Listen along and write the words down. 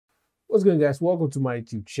What's good, guys? Welcome to my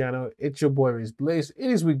YouTube channel. It's your boy Riz Blaze.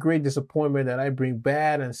 It is with great disappointment that I bring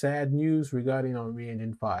bad and sad news regarding Unreal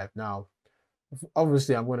Engine 5. Now,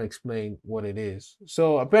 obviously, I'm going to explain what it is.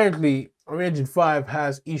 So, apparently, Unreal Engine 5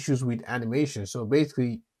 has issues with animation. So,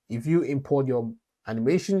 basically, if you import your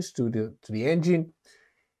animations to the engine,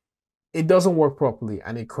 it doesn't work properly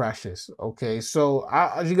and it crashes. Okay, so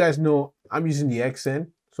as you guys know, I'm using the XN.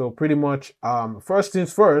 So pretty much, first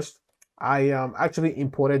things first, I actually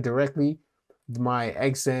imported directly my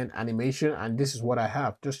XN animation, and this is what I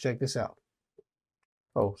have. Just check this out.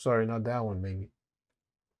 Oh, sorry, not that one, maybe.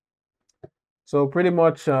 So pretty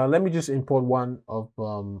much, let me just import one of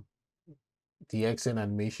the XN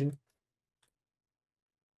animation.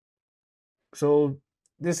 So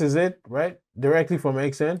this is it, right? Directly from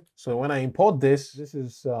XN. So when I import this, this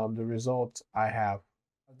is the result I have.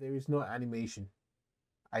 There is no animation.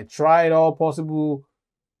 I tried all possible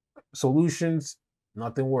solutions,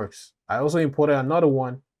 nothing works. I also imported another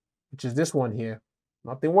one, which is this one here.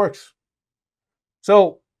 Nothing works.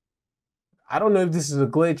 So I don't know if this is a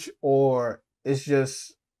glitch or it's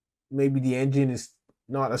just maybe the engine is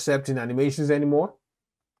not accepting animations anymore.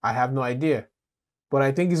 I have no idea, but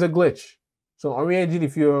I think it's a glitch. So Unreal Engine,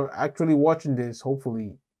 if you're actually watching this,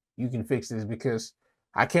 hopefully you can fix this because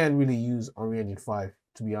I can't really use Unreal Engine 5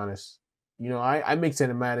 to be honest. You know, I make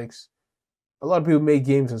cinematics. A lot of people make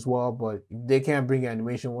games as well, but if they can't bring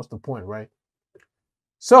animation, what's the point, right?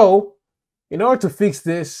 So, in order to fix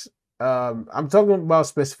this, I'm talking about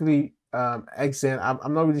specifically XN.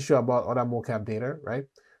 I'm not really sure about other mocap data, right?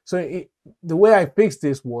 So the way I fixed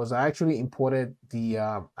this was I actually imported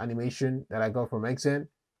the animation that I got from XN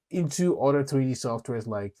into other 3D softwares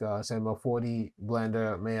like Cinema 4D,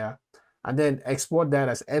 Blender, Maya, and then export that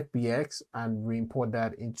as FBX and re-import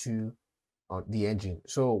that into the engine.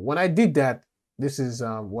 So when I did that, this is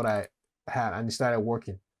what I had, and it started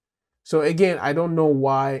working. So again, I don't know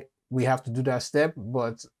why we have to do that step,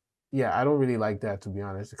 but yeah, I don't really like that to be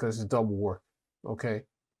honest because it's double work. Okay.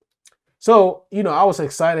 So, I was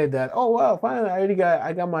excited that, oh well, finally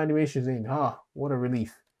I got my animations in. Huh, what a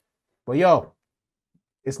relief. But yo,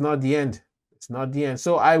 it's not the end. It's not the end.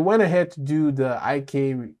 So I went ahead to do the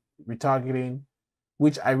IK retargeting,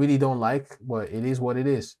 which I really don't like, but it is what it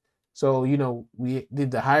is. So, we did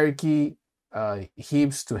the hierarchy,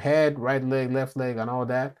 hips to head, right leg, left leg, and all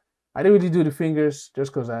that. I didn't really do the fingers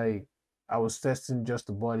just because I was testing just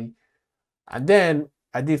the body. And then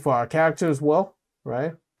I did for our character as well,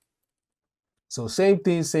 right? So same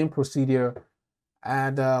thing, same procedure.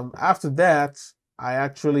 And after that, I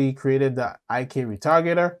actually created the IK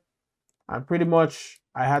retargeter. And pretty much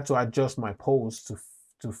I had to adjust my pose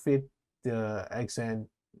to fit the XN,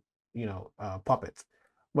 puppet.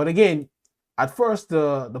 But again, at first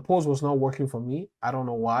the pose was not working for me. I don't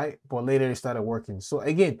know why, but later it started working. So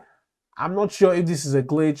again, I'm not sure if this is a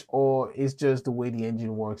glitch or it's just the way the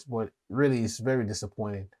engine works, but really it's very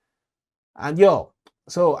disappointing. And yo,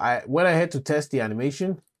 so I went ahead to test the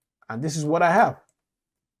animation, and this is what I have.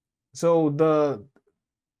 So the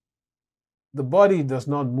body does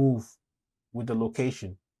not move with the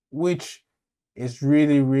location, which is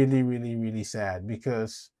really, really, really, really sad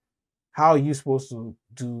because how are you supposed to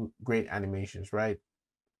do great animations, right?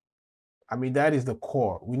 I mean, that is the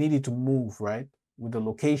core. We need it to move, right? With the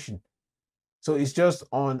location. So it's just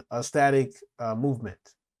on a static movement.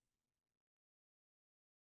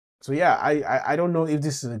 So yeah, I don't know if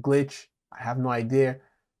this is a glitch. I have no idea.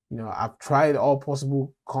 I've tried all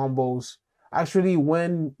possible combos. Actually,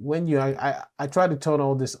 when I try to turn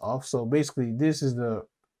all this off. So basically, this is the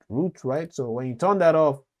root, right? So when you turn that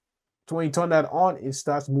off, so when you turn that on, it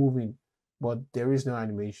starts moving, but there is no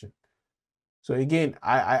animation. So again,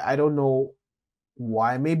 I don't know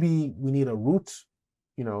why. Maybe we need a root,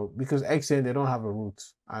 because XN they don't have a root,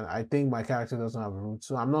 and I think my character doesn't have a root.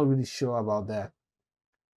 So I'm not really sure about that.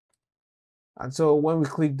 And so when we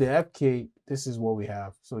click the FK, this is what we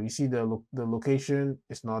have. So you see the location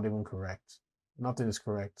is not even correct. Nothing is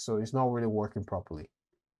correct. So it's not really working properly.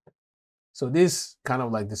 So this kind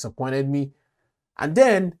of like disappointed me. And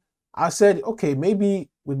then I said, okay, maybe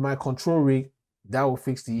with my control rig, that will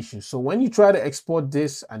fix the issue. So when you try to export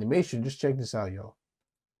this animation, just check this out, yo.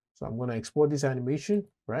 So I'm going to export this animation,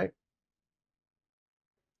 right?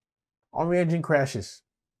 Unreal Engine crashes.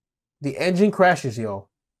 The engine crashes, yo.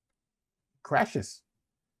 Crashes.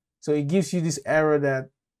 So it gives you this error that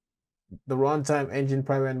the runtime engine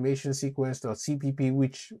private animation sequence.cpp,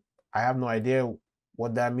 which I have no idea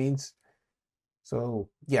what that means. So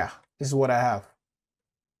yeah, this is what I have.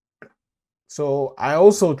 So I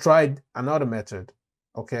also tried another method.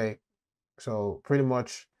 Okay. So pretty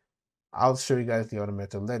much I'll show you guys the other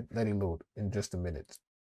method. Let it load in just a minute.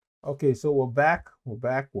 Okay, so we're back. We're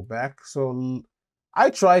back. So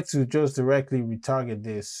I try to just directly retarget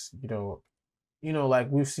this,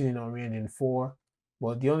 like we've seen on Unreal 4.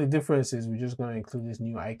 But the only difference is we're just going to include this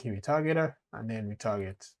new IK retargeter and then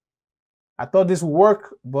retarget. I thought this would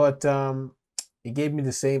work, but it gave me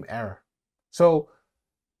the same error. So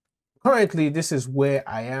currently, this is where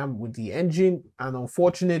I am with the engine, and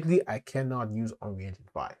unfortunately, I cannot use Unreal Engine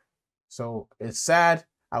 5. So it's sad.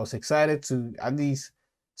 I was excited to at least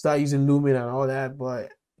start using Lumen and all that,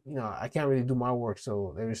 but I can't really do my work,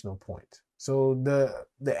 so there is no point. So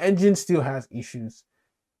the engine still has issues.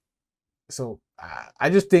 So I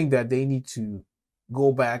just think that they need to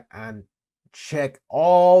go back and check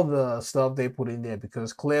all the stuff they put in there,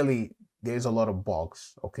 because clearly there's a lot of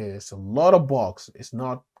bugs. Okay, it's a lot of bugs. It's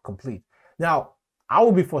not complete. Now, I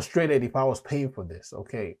would be frustrated if I was paying for this,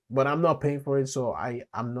 okay? But I'm not paying for it, so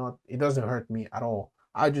I'm not, it doesn't hurt me at all.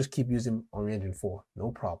 I just keep using Unreal Engine 4,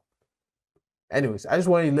 no problem. Anyways, I just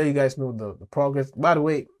wanted to let you guys know the progress. By the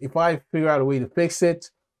way, if I figure out a way to fix it,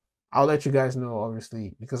 I'll let you guys know,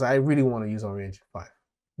 obviously, because I really want to use Unreal Engine 5.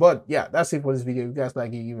 But yeah, that's it for this video. If you guys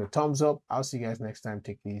like it, give it a thumbs up. I'll see you guys next time.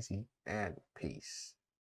 Take it easy and peace.